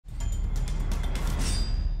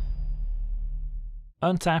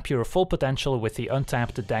Untap your full potential with the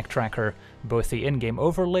Untapped Deck Tracker. Both the in-game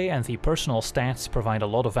overlay and the personal stats provide a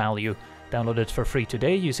lot of value. Download it for free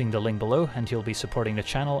today using the link below and you'll be supporting the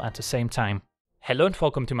channel at the same time. Hello and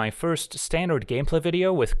welcome to my first standard gameplay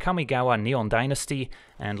video with Kamigawa Neon Dynasty,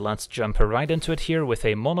 and let's jump right into it here with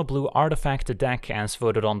a mono-blue artifact deck as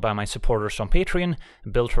voted on by my supporters on Patreon,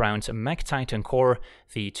 built around Mechtitan Core,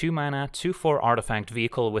 the 2-mana, 2/4 artifact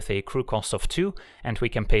vehicle with a crew cost of 2, and we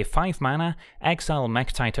can pay 5 mana, exile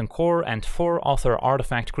Mechtitan Core and 4 other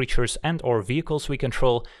artifact creatures and or vehicles we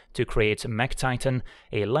control to create Mechtitan,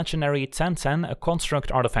 a legendary 10/10 a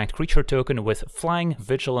construct artifact creature token with flying,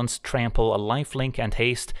 vigilance, trample, lifelink and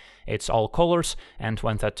haste. It's all colors, and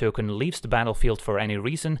when that token leaves the battlefield for any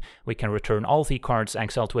reason, we can return all the cards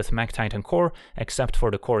exiled with Mechtitan Core, except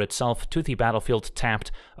for the core itself, to the battlefield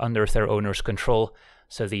tapped under their owner's control.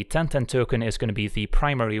 So the 10/10 token is going to be the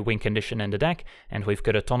primary win condition in the deck, and we've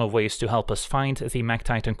got a ton of ways to help us find the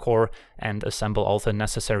Mechtitan Core and assemble all the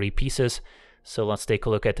necessary pieces. So let's take a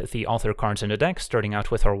look at the other cards in the deck, starting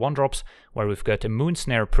out with our 1-drops, where we've got a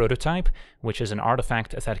Moonsnare Prototype, which is an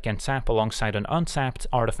artifact that can tap alongside an untapped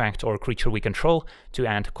artifact or creature we control to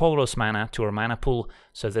add colorless mana to our mana pool,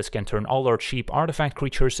 so this can turn all our cheap artifact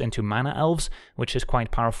creatures into mana elves, which is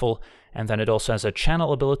quite powerful. And then it also has a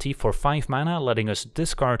channel ability for 5 mana, letting us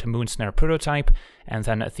discard Moonsnare Prototype, and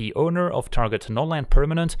then the owner of target non-land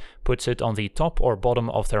permanent puts it on the top or bottom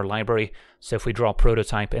of their library. So if we draw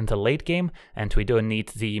Prototype in the late game, and we don't need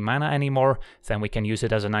the mana anymore, then we can use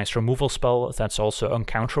it as a nice removal spell that's also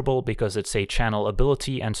uncounterable because it's a channel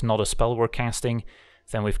ability and not a spell we're casting.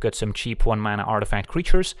 Then we've got some cheap 1-mana artifact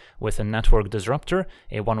creatures with a Network Disruptor,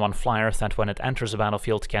 a 1/1 flyer that when it enters the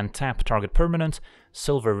battlefield can tap target permanent,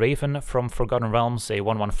 Silver Raven from Forgotten Realms, a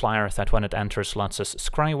 1/1 flyer that when it enters lets us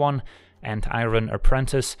scry 1, and Iron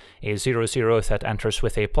Apprentice, a 0/0 that enters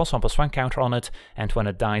with a +1/+1 counter on it, and when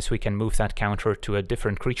it dies we can move that counter to a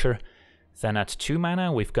different creature. Then at 2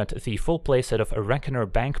 mana, we've got the full playset of a Reckoner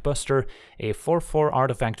Bankbuster, a 4/4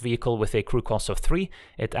 artifact vehicle with a crew cost of 3.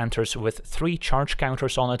 It enters with 3 charge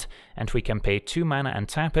counters on it, and we can pay 2 mana and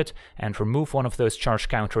tap it, and remove one of those charge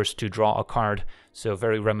counters to draw a card. So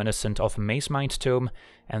very reminiscent of Mazemind Tome.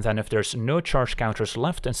 And then if there's no charge counters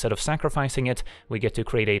left, instead of sacrificing it, we get to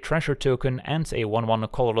create a treasure token and a 1/1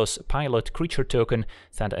 colorless pilot creature token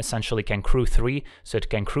that essentially can crew 3, so it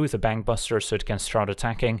can crew the Bankbuster so it can start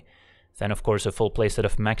attacking. Then of course a full playset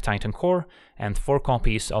of Mechtitan Core, and 4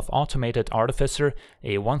 copies of Automated Artificer,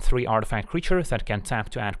 a 1/3 artifact creature that can tap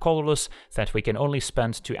to add colorless, that we can only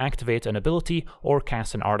spend to activate an ability or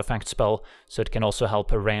cast an artifact spell, so it can also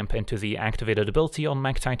help ramp into the activated ability on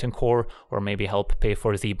Mechtitan Core, or maybe help pay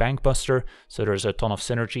for the Bankbuster, so there's a ton of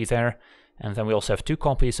synergy there. And then we also have 2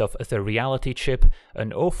 copies of the Reality Chip,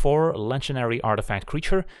 an 0/4 legendary artifact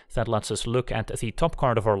creature that lets us look at the top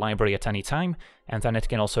card of our library at any time, and then it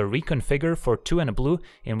can also reconfigure for 2 and a blue,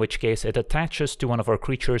 in which case it attaches to one of our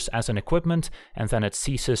creatures as an equipment, and then it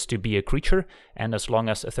ceases to be a creature, and as long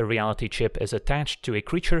as the Reality Chip is attached to a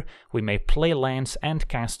creature, we may play lands and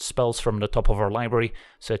cast spells from the top of our library,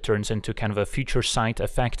 so it turns into kind of a future sight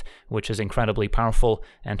effect, which is incredibly powerful,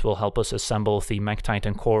 and will help us assemble the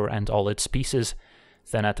Mechtitan Core and all its pieces.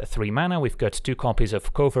 Then at 3 mana, we've got 2 copies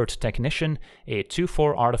of Covert Technician, a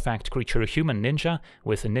 2/4 artifact creature human ninja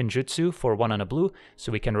with ninjutsu for 1 and a blue,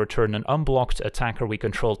 so we can return an unblocked attacker we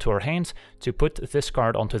control to our hand to put this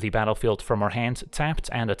card onto the battlefield from our hand, tapped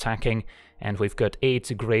and attacking. And we've got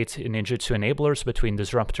 8 great ninjutsu enablers between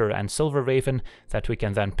Disruptor and Silver Raven that we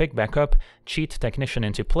can then pick back up, cheat Technician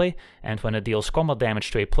into play, and when it deals combat damage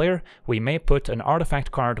to a player, we may put an artifact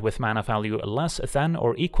card with mana value less than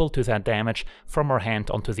or equal to that damage from our hand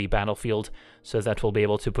onto the battlefield. So that we'll be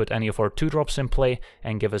able to put any of our 2-drops in play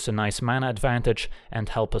and give us a nice mana advantage and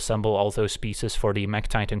help assemble all those pieces for the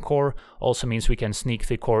Mechtitan Core. Also means we can sneak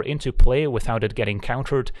the core into play without it getting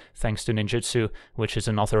countered thanks to ninjutsu, which is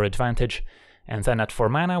another advantage. And then at 4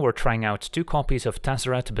 mana, we're trying out 2 copies of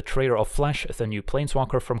Tezzeret, Betrayer of Flesh, the new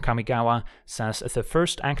Planeswalker from Kamigawa. Says the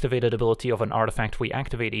first activated ability of an artifact we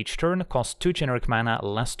activate each turn costs 2 generic mana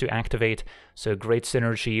less to activate, so great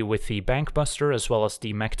synergy with the Bankbuster as well as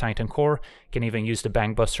the Mechtitan Core. Can even use the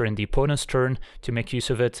Bankbuster in the opponent's turn to make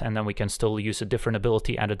use of it, and then we can still use a different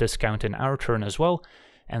ability at a discount in our turn as well.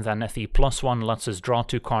 And then the +1 lets us draw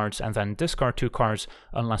 2 cards and then discard 2 cards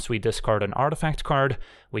unless we discard an artifact card.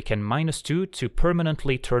 We can -2 to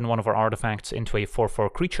permanently turn one of our artifacts into a 4/4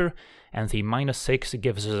 creature, and the -6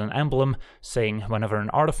 gives us an emblem saying whenever an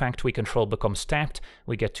artifact we control becomes tapped,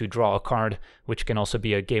 we get to draw a card, which can also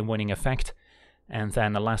be a game-winning effect. And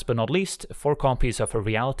then last but not least, 4 copies of a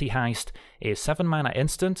Reality Heist, a 7 mana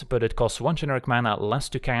instant, but it costs 1 generic mana less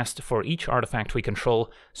to cast for each artifact we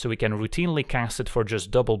control, so we can routinely cast it for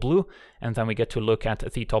just double blue, and then we get to look at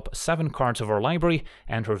the top 7 cards of our library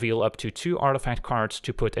and reveal up to 2 artifact cards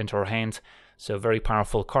to put into our hand. So very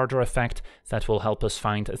powerful card draw effect that will help us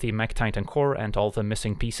find the Mechtitan Core and all the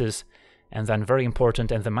missing pieces. And then very important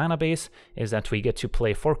in the mana base is that we get to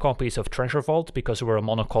play 4 copies of Treasure Vault because we're a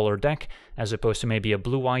monocolor deck, as opposed to maybe a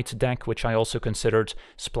blue-white deck, which I also considered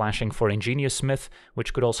splashing for Ingenious Smith,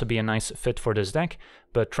 which could also be a nice fit for this deck.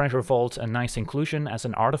 But Treasure Vault, a nice inclusion as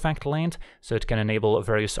an artifact land, so it can enable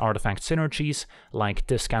various artifact synergies, like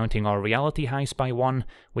discounting our Reality Heist by 1.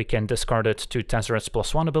 We can discard it to Tezzeret's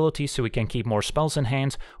 +1 ability so we can keep more spells in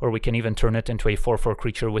hand, or we can even turn it into a 4/4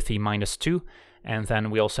 creature with the -2. And then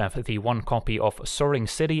we also have the 1 copy of Soaring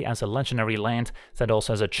City as a legendary land that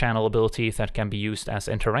also has a channel ability that can be used as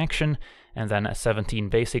interaction. And then 17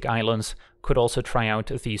 basic islands. Could also try out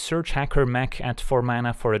the Surge Hacker mech at 4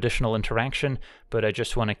 mana for additional interaction, but I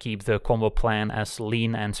just want to keep the combo plan as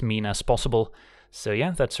lean and mean as possible. So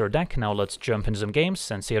yeah, that's our deck. Now let's jump into some games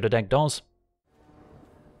and see how the deck does.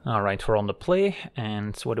 Alright, we're on the play,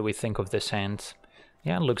 and what do we think of this hand?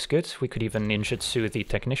 Yeah, it looks good. We could even ninjutsu the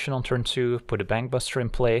Technician on turn 2, put a Bankbuster in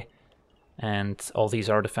play, and all these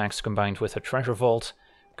artifacts combined with a Treasure Vault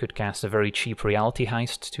could cast a very cheap Reality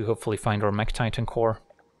Heist to hopefully find our Mechtitan Core.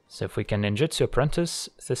 So if we can ninjutsu Apprentice,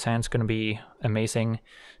 this hand's gonna be amazing.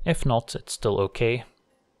 If not, it's still okay,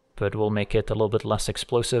 but we'll make it a little bit less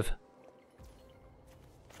explosive.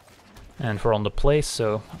 And we're on the play,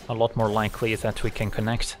 so a lot more likely that we can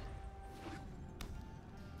connect.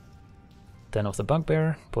 Den of the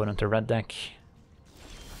Bugbear, opponent a red deck,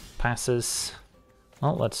 passes.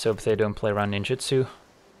 Well, let's hope they don't play around ninjutsu.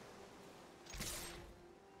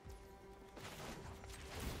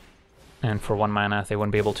 And for 1 mana they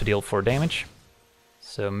won't be able to deal 4 damage,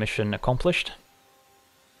 so mission accomplished.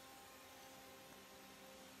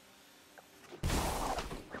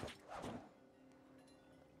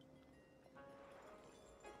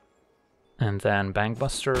 And then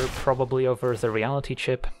Bankbuster probably over the Reality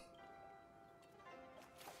Chip.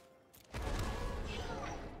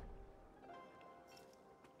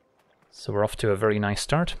 So we're off to a very nice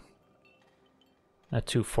start. A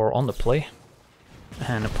 2/4 on the play.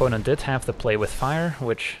 And opponent did have the play with fire,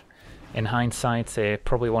 which in hindsight they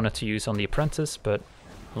probably wanted to use on the Apprentice, but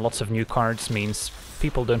lots of new cards means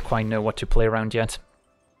people don't quite know what to play around yet.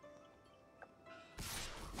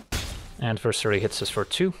 Adversary hits us for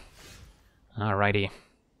 2. Alrighty.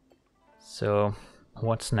 So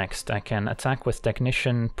what's next? I can attack with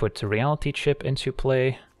Technician, put the Reality Chip into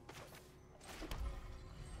play.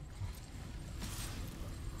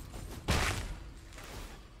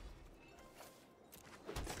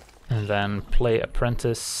 And then play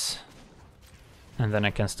Apprentice, and then I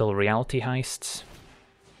can still Reality Heist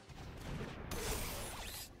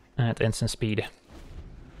at instant speed.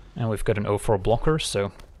 And we've got an 0/4 blocker,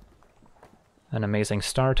 so an amazing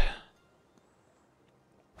start.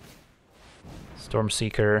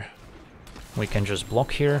 Stormseeker, we can just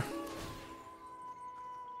block here.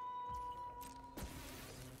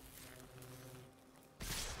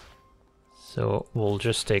 So we'll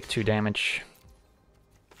just take 2 damage.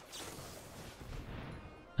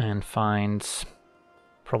 And find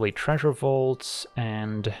probably Treasure Vaults,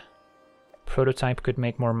 and Prototype could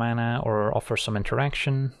make more mana or offer some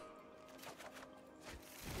interaction.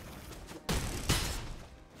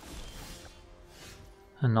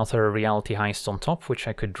 Another Reality Heist on top, which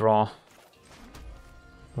I could draw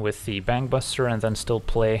with the Bankbuster and then still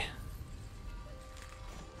play.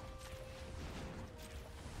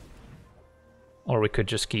 Or we could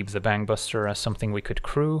just keep the Bankbuster as something we could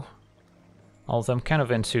crew. Although I'm kind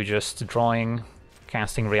of into just drawing,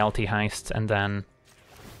 casting Reality Heist, and then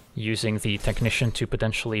using the Technician to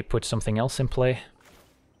potentially put something else in play.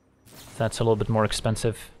 That's a little bit more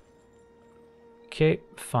expensive. Okay,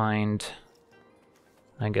 find,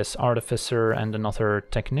 I guess, Artificer and another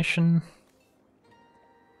Technician.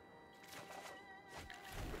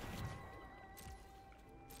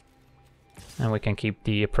 And we can keep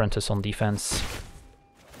the Apprentice on defense.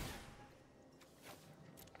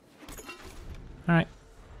 Alright.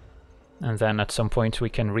 And then at some point we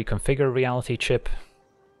can reconfigure Reality Chip.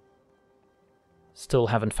 Still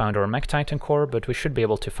haven't found our Mechtitan Core, but we should be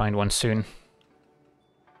able to find one soon.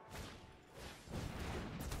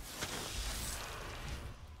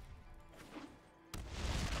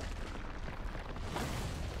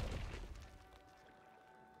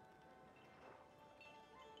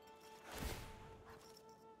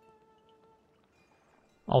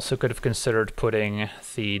 Also could have considered putting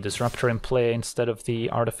the Disruptor in play instead of the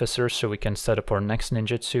Artificer so we can set up our next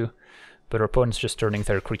ninjutsu, but our opponent's just turning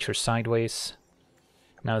their creatures sideways.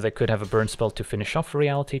 Now they could have a burn spell to finish off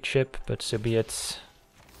Reality Chip, but so be it.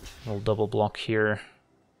 We'll double block here.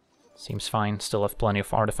 Seems fine, still have plenty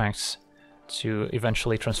of artifacts to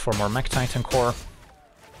eventually transform our Mechtitan Core.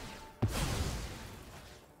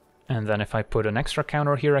 And then if I put an extra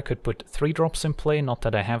counter here, I could put 3 drops in play, not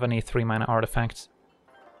that I have any 3-mana artifacts.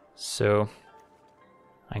 So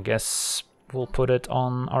I guess we'll put it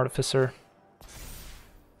on Artificer.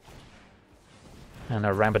 And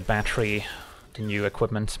a Rabbit Battery, the new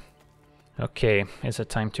equipment. Okay, is it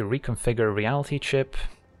time to reconfigure Reality Chip?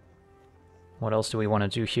 What else do we want to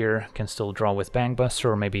do here? Can still draw with Bangbuster,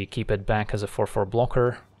 or maybe keep it back as a 4/4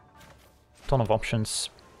 blocker. Ton of options.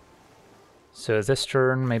 So this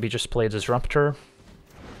turn, maybe just play Disruptor.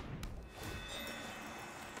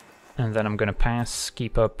 And then I'm gonna pass,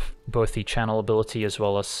 keep up both the channel ability as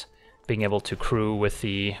well as being able to crew with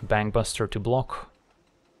the Bangbuster to block.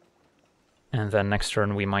 And then next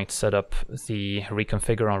turn we might set up the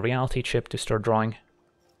reconfigure on Reality Chip to start drawing.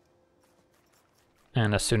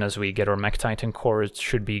 And as soon as we get our Mechtitan Core, it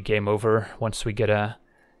should be game over once we get a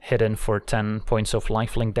hit in for 10 points of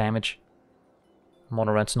lifelink damage.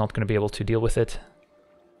 Mono Red's not going to be able to deal with it.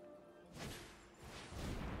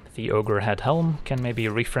 The Ogre Head Helm can maybe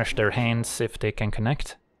refresh their hands if they can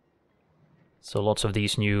connect. So lots of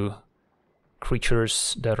these new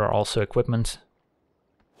creatures that are also equipment.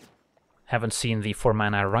 Haven't seen the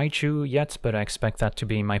 4-mana Raiju yet, but I expect that to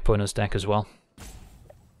be in my opponent's deck as well.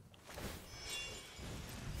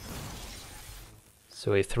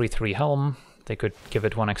 So a 3/3 Helm, they could give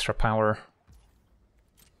it 1 extra power.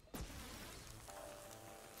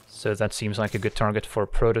 So that seems like a good target for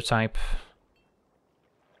Prototype.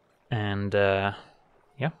 And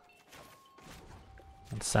yeah,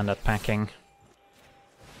 let's send that packing.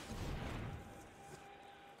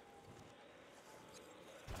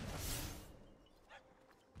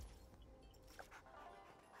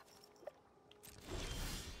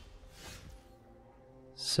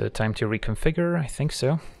 So time to reconfigure, I think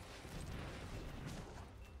so.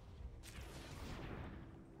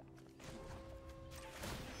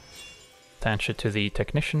 Attach it to the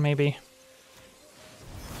Technician maybe.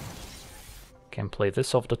 Can play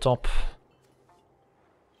this off the top.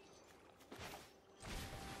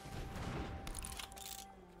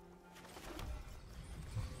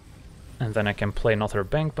 And then I can play another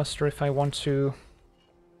Bankbuster if I want to.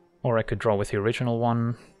 Or I could draw with the original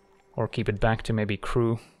one. Or keep it back to maybe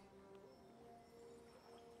crew.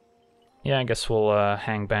 Yeah, I guess we'll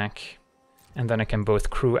hang back. And then I can both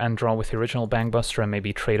crew and draw with the original Bankbuster and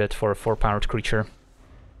maybe trade it for a 4-powered creature.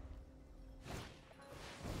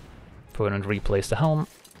 Opponent replays the Helm.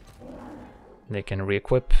 They can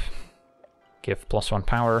re-equip, give +1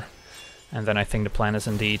 power. And then I think the plan is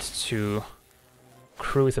indeed to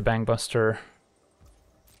crew with the Bankbuster.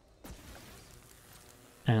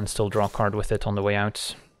 And still draw a card with it on the way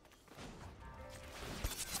out.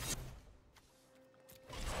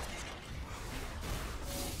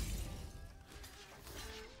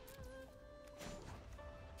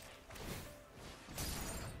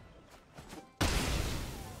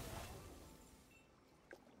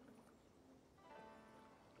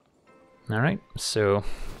 Alright, so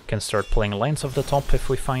can start playing lands off the top if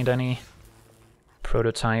we find any.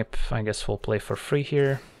 Prototype, I guess we'll play for free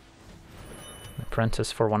here.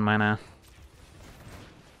 Apprentice for 1 mana.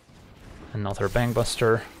 Another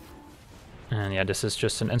Bankbuster. And yeah, this is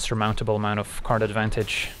just an insurmountable amount of card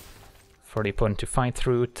advantage for the opponent to fight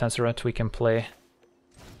through. Tezzeret we can play.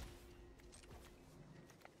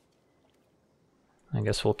 I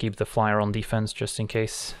guess we'll keep the flyer on defense just in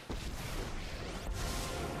case.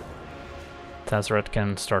 Tezzeret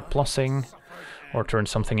can start plussing, or turn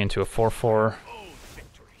something into a 4/4,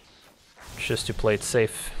 just to play it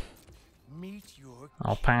safe.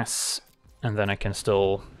 I'll pass, and then I can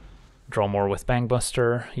still draw more with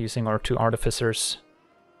Bankbuster, using our 2 Artificers.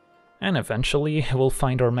 And eventually we'll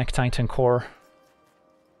find our Mechtitan Core,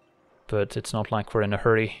 but it's not like we're in a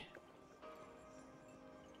hurry.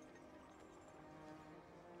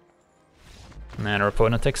 And our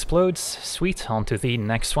opponent explodes. Sweet, on to the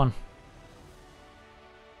next one.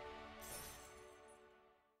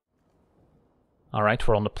 Alright,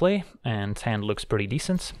 we're on the play, and hand looks pretty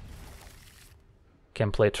decent.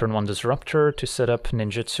 Can play turn 1 Disruptor to set up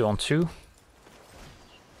Ninjutsu on 2.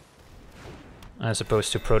 As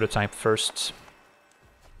opposed to Prototype first.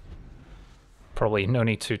 Probably no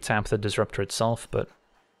need to tap the Disruptor itself, but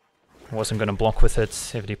I wasn't going to block with it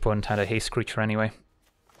if the opponent had a haste creature anyway.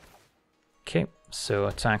 Okay, So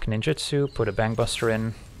attack ninjutsu, put a Bankbuster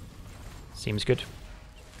in. Seems good.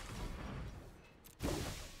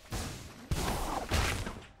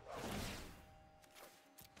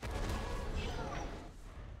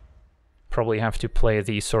 Probably have to play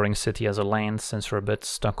the Soaring City as a land, since we're a bit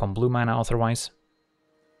stuck on blue mana otherwise.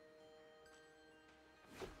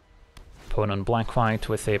 Opponent black-white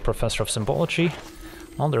with a Professor of Symbology.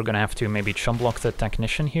 Well, they're gonna have to maybe chum block the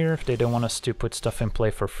Technician here if they don't want us to put stuff in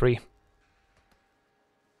play for free.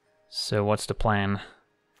 So what's the plan?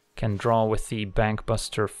 Can draw with the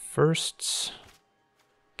Bankbuster first,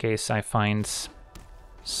 in case I find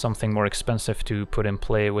something more expensive to put in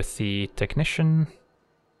play with the Technician.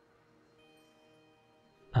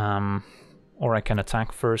 Or I can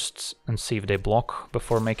attack first and see if they block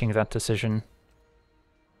before making that decision.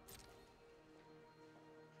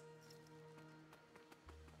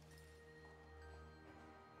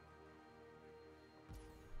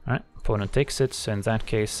 Alright, opponent takes it, so in that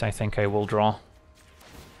case I think I will draw.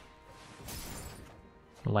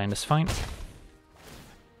 Land is fine.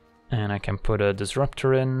 And I can put a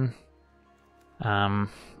Disruptor in,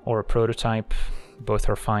 or a Prototype, both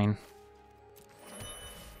are fine.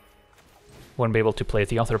 Won't be able to play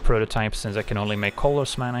the other Prototype since I can only make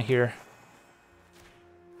colorless mana here.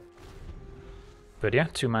 But yeah,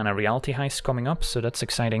 2 mana Reality Heist coming up, so that's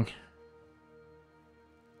exciting.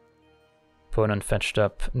 Opponent fetched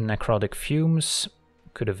up Necrotic Fumes,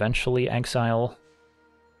 could eventually exile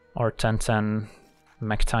our 10/10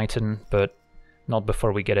 Mechtitan, but not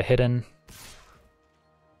before we get a hit in.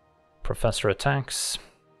 Professor attacks.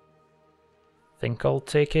 Think I'll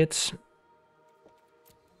take it.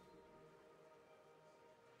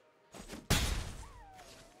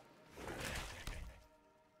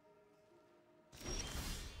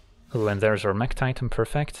 Ooh, and there's our Mechtitan,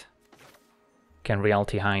 perfect. Can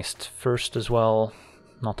Reality Heist first as well,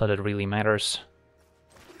 not that it really matters.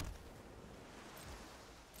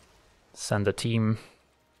 Send a team.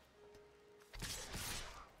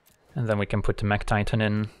 And then we can put the Mechtitan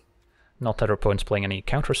in. Not that our opponent's playing any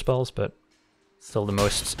counter spells, but still the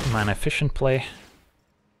most mana efficient play.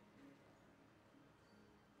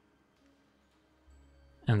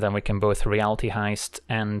 And then we can both Reality Heist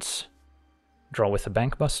and draw with a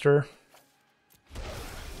Bankbuster.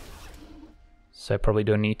 So I probably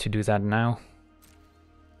don't need to do that now.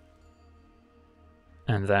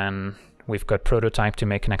 And then we've got Prototype to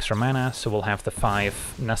make an extra mana, so we'll have the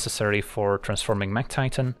 5 necessary for transforming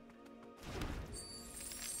Mechtitan.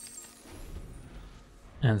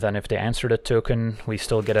 And then if they answer the token, we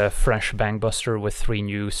still get a fresh Bankbuster with 3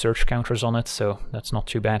 new search counters on it, so that's not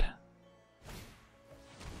too bad.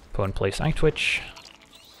 Opponent plays Eyetwitch.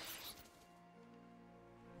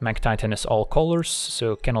 Mechtitan is all colors,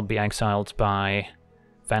 so cannot be exiled by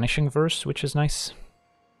Vanishing Verse, which is nice.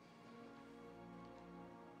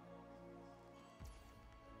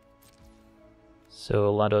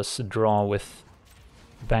 So let us draw with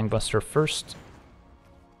Bankbuster first.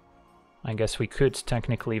 I guess we could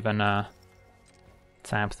technically even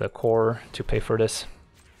tap the core to pay for this.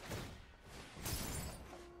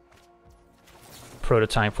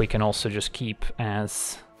 Prototype we can also just keep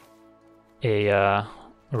as a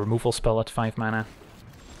removal spell at 5 mana.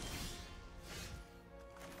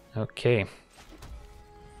 Okay.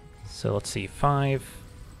 So let's see, 5,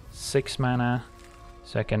 6 mana.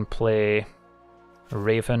 So I can play a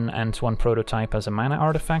Raven and 1 Prototype as a mana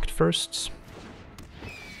artifact first.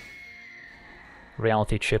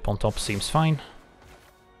 Reality Chip on top seems fine.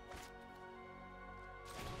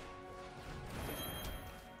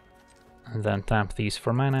 And then tap these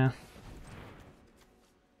for mana.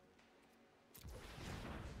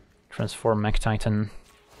 Transform Mechtitan.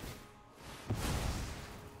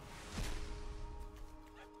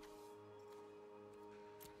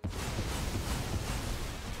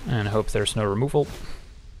 And hope there's no removal.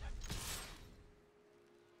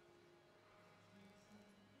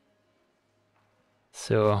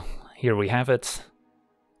 So here we have it.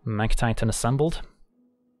 Mechtitan assembled.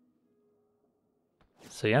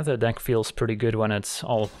 So yeah, the deck feels pretty good when it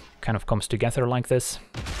all kind of comes together like this.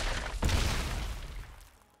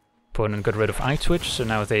 Opponent got rid of Eyetwitch, so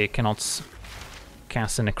now they cannot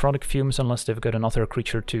cast the Necrotic Fumes unless they've got another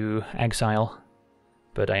creature to exile.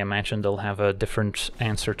 But I imagine they'll have a different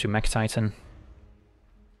answer to Mechtitan.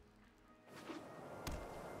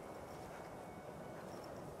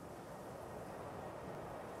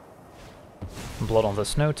 Blood on the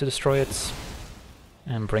Snow to destroy it,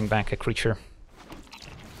 and bring back a creature.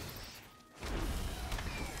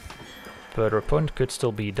 But our opponent could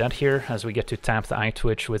still be dead here, as we get to tap the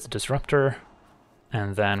Eyetwitch with Disruptor,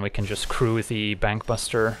 and then we can just crew the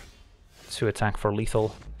Bankbuster to attack for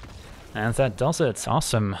lethal. And that does it.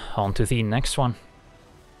 Awesome. On to the next one.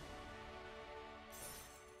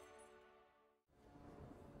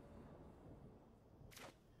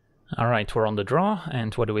 Alright, we're on the draw,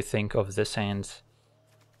 and what do we think of this hand?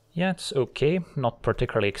 Yeah, it's okay. Not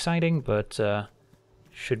particularly exciting, but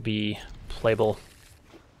should be playable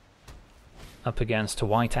up against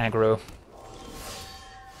white aggro.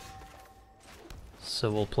 So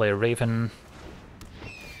we'll play a Raven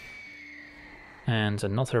and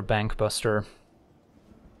another Bankbuster.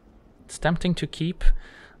 It's tempting to keep,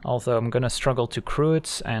 although I'm gonna struggle to crew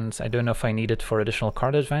it, and I don't know if I need it for additional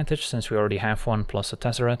card advantage since we already have one plus a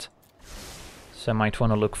Tezzeret. So I might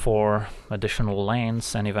want to look for additional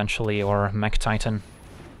lands and eventually or Mechtitan.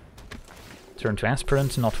 Turn to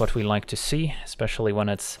Aspirant, not what we like to see, especially when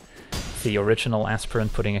it's the original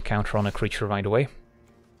Aspirant putting a counter on a creature right away.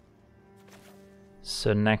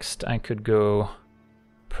 So next I could go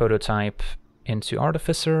Prototype into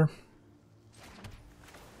Artificer.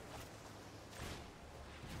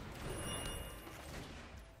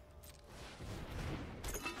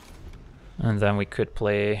 And then we could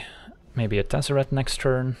play maybe a Tezzeret next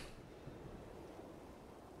turn,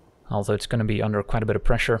 although it's going to be under quite a bit of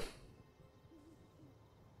pressure.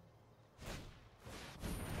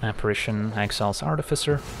 Apparition exiles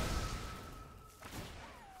Artificer.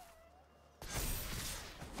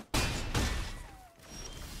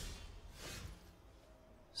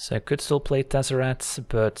 So I could still play Tezzeret,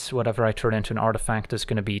 but whatever I turn into an artifact is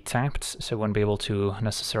going to be tapped, so I won't be able to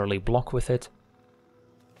necessarily block with it.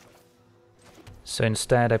 So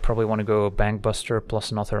instead I probably want to go Bankbuster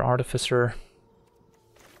plus another Artificer.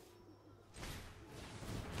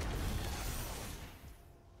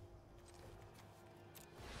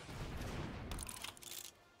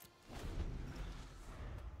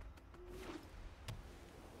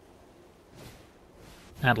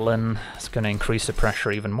 Adeline is going to increase the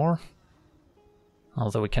pressure even more,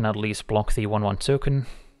 although we can at least block the 1/1 token.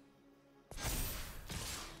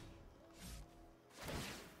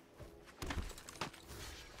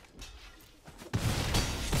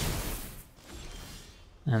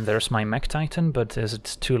 And there's my Mechtitan, but is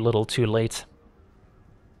it too little too late?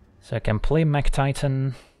 So I can play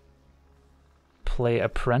Mechtitan, play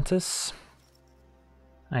Apprentice.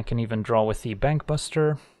 I can even draw with the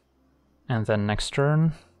Bankbuster. And then next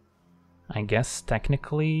turn, I guess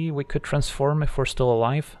technically we could transform if we're still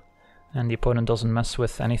alive and the opponent doesn't mess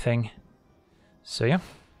with anything. So yeah,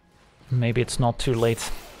 maybe it's not too late.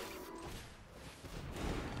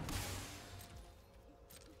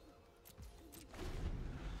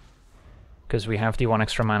 Because we have the 1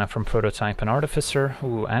 extra mana from Prototype and Artificer.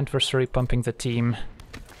 Ooh, Adversary pumping the team.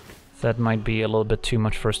 That might be a little bit too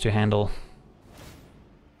much for us to handle.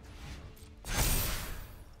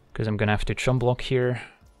 Because I'm gonna have to chum block here.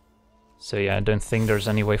 So yeah, I don't think there's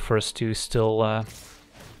any way for us to still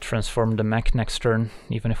transform the mech next turn,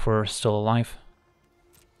 even if we're still alive.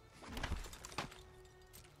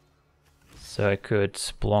 So I could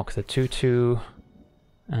block the 2/2,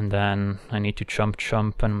 and then I need to chump,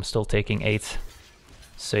 and I'm still taking 8.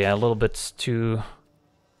 So yeah, a little bit too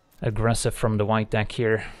aggressive from the white deck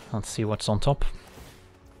here. Let's see what's on top.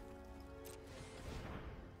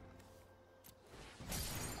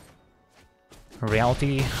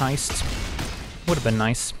 Reality Heist would have been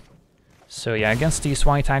nice. So yeah, against these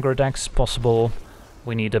white aggro decks, possible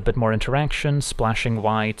we need a bit more interaction. Splashing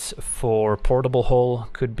white for Portable Hole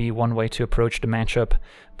could be one way to approach the matchup,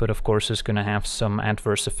 but of course it's going to have some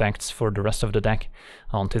adverse effects for the rest of the deck.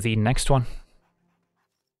 On to the next one.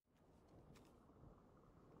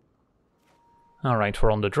 Alright,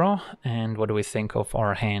 we're on the draw, and what do we think of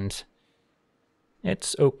our hand?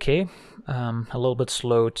 It's okay. A little bit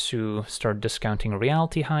slow to start discounting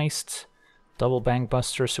Reality Heist, double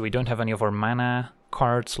Bankbuster, so we don't have any of our mana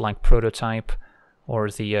cards like Prototype or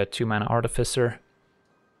the 2-mana Artificer.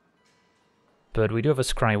 But we do have a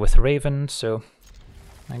Scry with Raven, so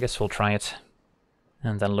I guess we'll try it.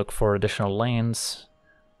 And then look for additional lands.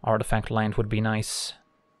 Artifact land would be nice.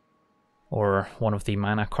 Or one of the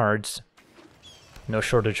mana cards. No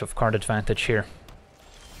shortage of card advantage here.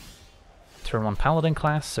 Turn 1 Paladin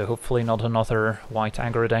class, so hopefully not another white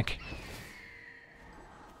aggro deck.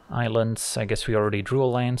 Islands, I guess we already drew a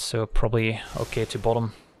land, so probably okay to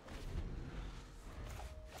bottom.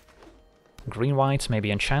 Green-white,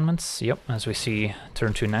 maybe enchantments, yep, as we see,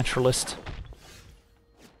 turn 2 Naturalist.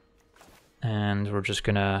 And we're just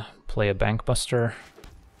gonna play a Bankbuster.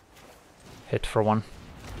 Hit for 1.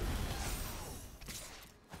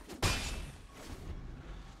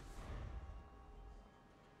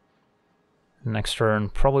 Next turn,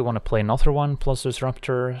 probably want to play another one plus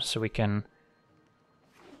Disruptor, so we can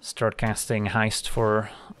start casting Heist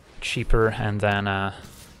for cheaper, and then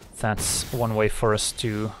that's one way for us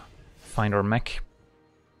to find our mech.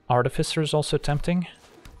 Artificer is also tempting.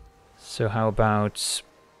 So how about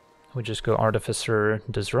we just go Artificer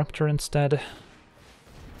Disruptor instead.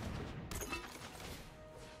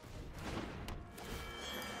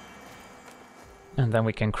 And then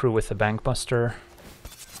we can crew with the Bankbuster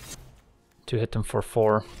to hit them for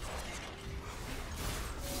 4.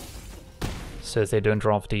 So they don't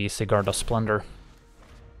draw off the Sigarda Splendor.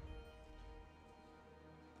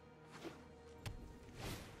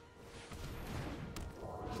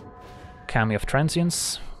 Kami of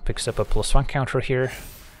Transience picks up a +1 counter here,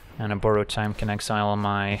 and a Borrow Time can exile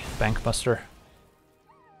my Bankbuster.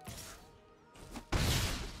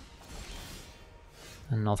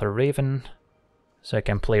 Another Raven, so I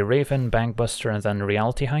can play Raven, Bankbuster, and then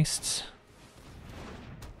Reality Heists.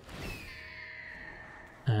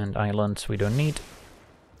 And Islands we don't need.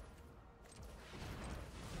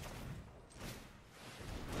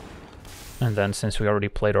 And then since we already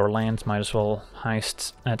played our land, might as well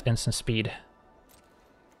heist at instant speed.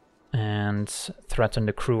 And threaten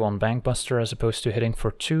the crew on Bankbuster as opposed to hitting for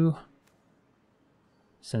 2.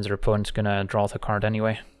 Since their opponent's gonna draw the card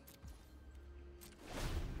anyway.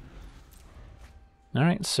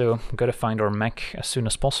 Alright, so gotta find our mech as soon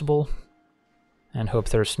as possible. And hope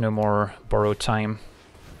there's no more borrowed time.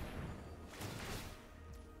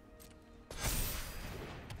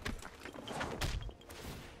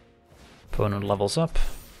 Opponent levels up.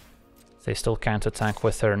 They still can't attack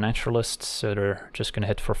with their naturalists, so they're just gonna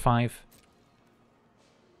hit for 5.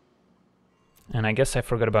 And I guess I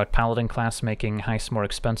forgot about Paladin class making heist more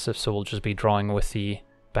expensive, so we'll just be drawing with the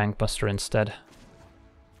Bankbuster instead.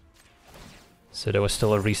 So there was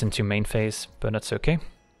still a reason to main phase, but that's okay.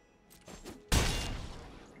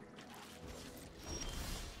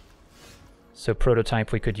 So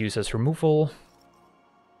Prototype we could use as removal.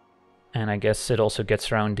 And I guess it also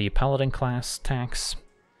gets around the Paladin class tax.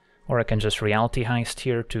 Or I can just Reality Heist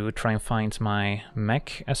here to try and find my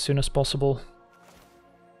mech as soon as possible.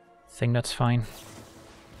 Think that's fine.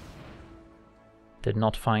 Did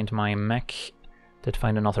not find my mech. Did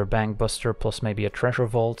find another Bankbuster plus maybe a Treasure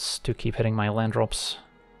Vault to keep hitting my land drops.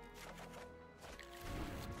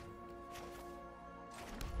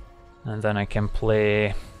 And then I can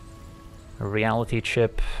play a Reality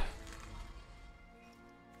Chip.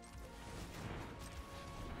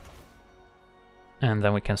 And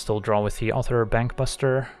then we can still draw with the other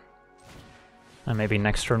Bankbuster. And maybe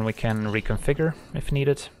next turn we can reconfigure if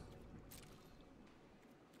needed.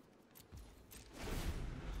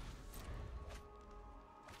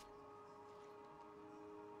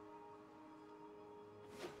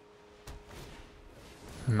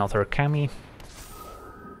 Another Kami.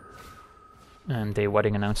 And a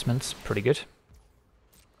wedding announcement, pretty good.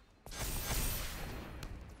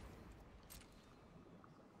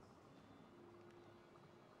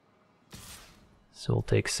 So we'll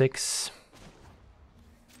take 6.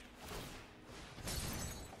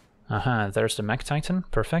 Aha, there's the Mechtitan,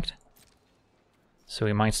 perfect. So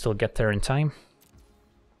we might still get there in time.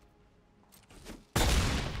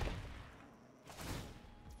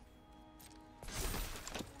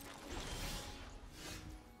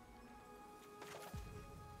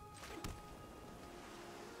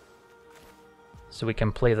 So we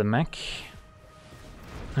can play the mech,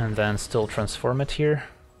 and then still transform it here.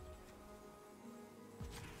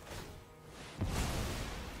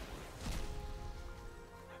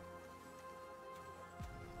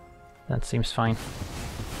 That seems fine.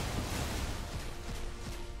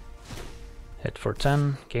 Hit for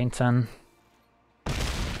 10, gain 10.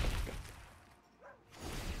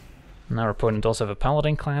 And our opponent does have a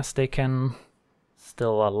Paladin class, they can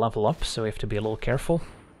still level up, so we have to be a little careful.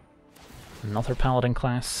 Another Paladin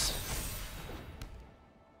class.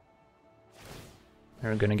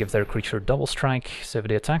 They're gonna give their creature double strike, so if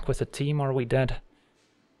they attack with a team, are we dead?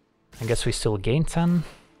 I guess we still gain 10.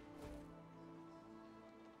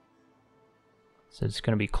 So it's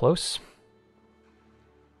gonna be close.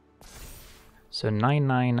 So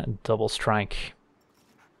 9/9 double strike.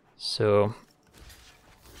 So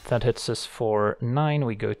that hits us for 9,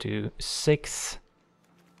 we go to 6.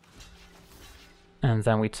 And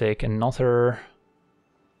then we take another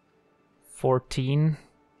 14.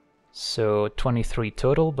 So 23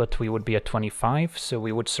 total, but we would be at 25, so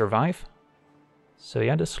we would survive. So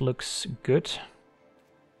yeah, this looks good.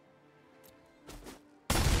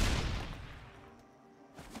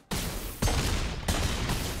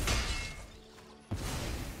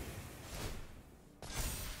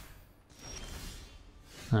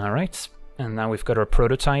 Alright, and now we've got our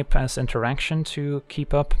prototype as interaction to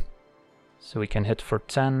keep up. So we can hit for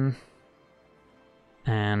 10.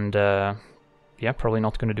 And yeah, probably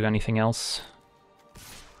not going to do anything else.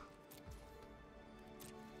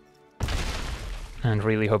 And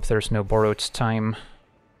really hope there's no borrowed time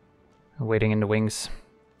waiting in the wings.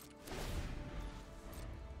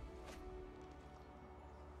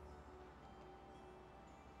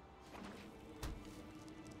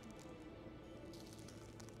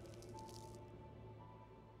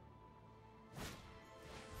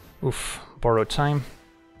 Oof, borrowed time.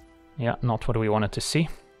 Yeah, not what we wanted to see.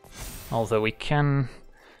 Although we can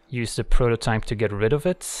use the prototype to get rid of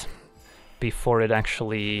it before it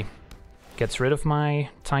actually gets rid of my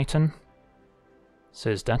Titan. So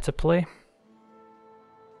is that the play?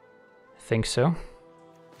 I think so.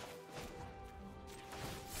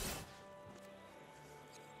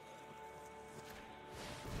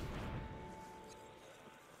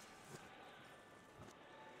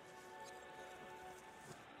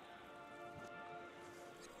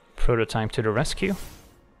 Prototype to the rescue.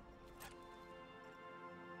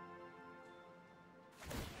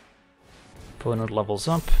 Opponent levels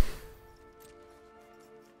up.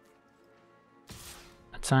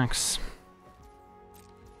 Attacks.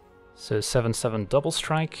 So 7/7 double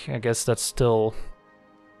strike. I guess that still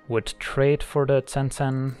would trade for the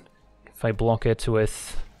 10/10. If I block it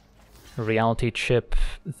with a reality chip,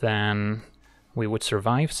 then we would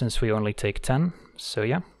survive since we only take 10. So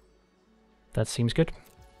yeah, that seems good.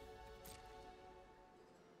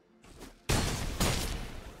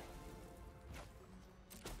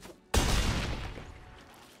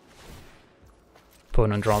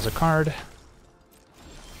 Opponent draws a card.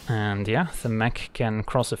 And yeah, the mech can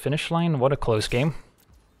cross the finish line. What a close game.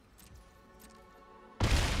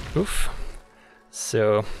 Oof.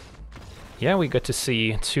 So yeah, we got to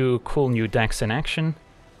see two cool new decks in action.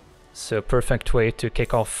 So perfect way to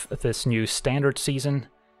kick off this new standard season.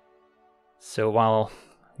 So while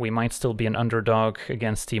we might still be an underdog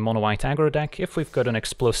against the mono-white aggro deck, if we've got an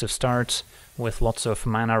explosive start with lots of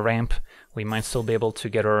mana ramp, we might still be able to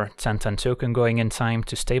get our 10/10 token going in time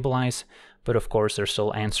to stabilize, but of course there's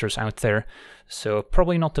still answers out there. So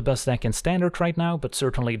probably not the best deck in standard right now, but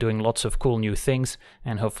certainly doing lots of cool new things,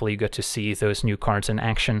 and hopefully you get to see those new cards in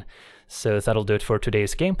action. So that'll do it for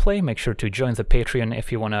today's gameplay. Make sure to join the Patreon if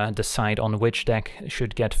you want to decide on which deck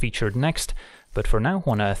should get featured next. But for now,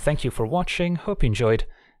 want to thank you for watching, hope you enjoyed,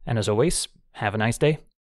 and as always, have a nice day.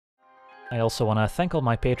 I also want to thank all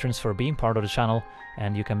my patrons for being part of the channel,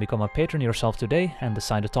 and you can become a patron yourself today and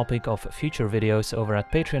decide the topic of future videos over at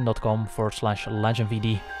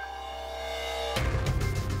patreon.com/LegenVD.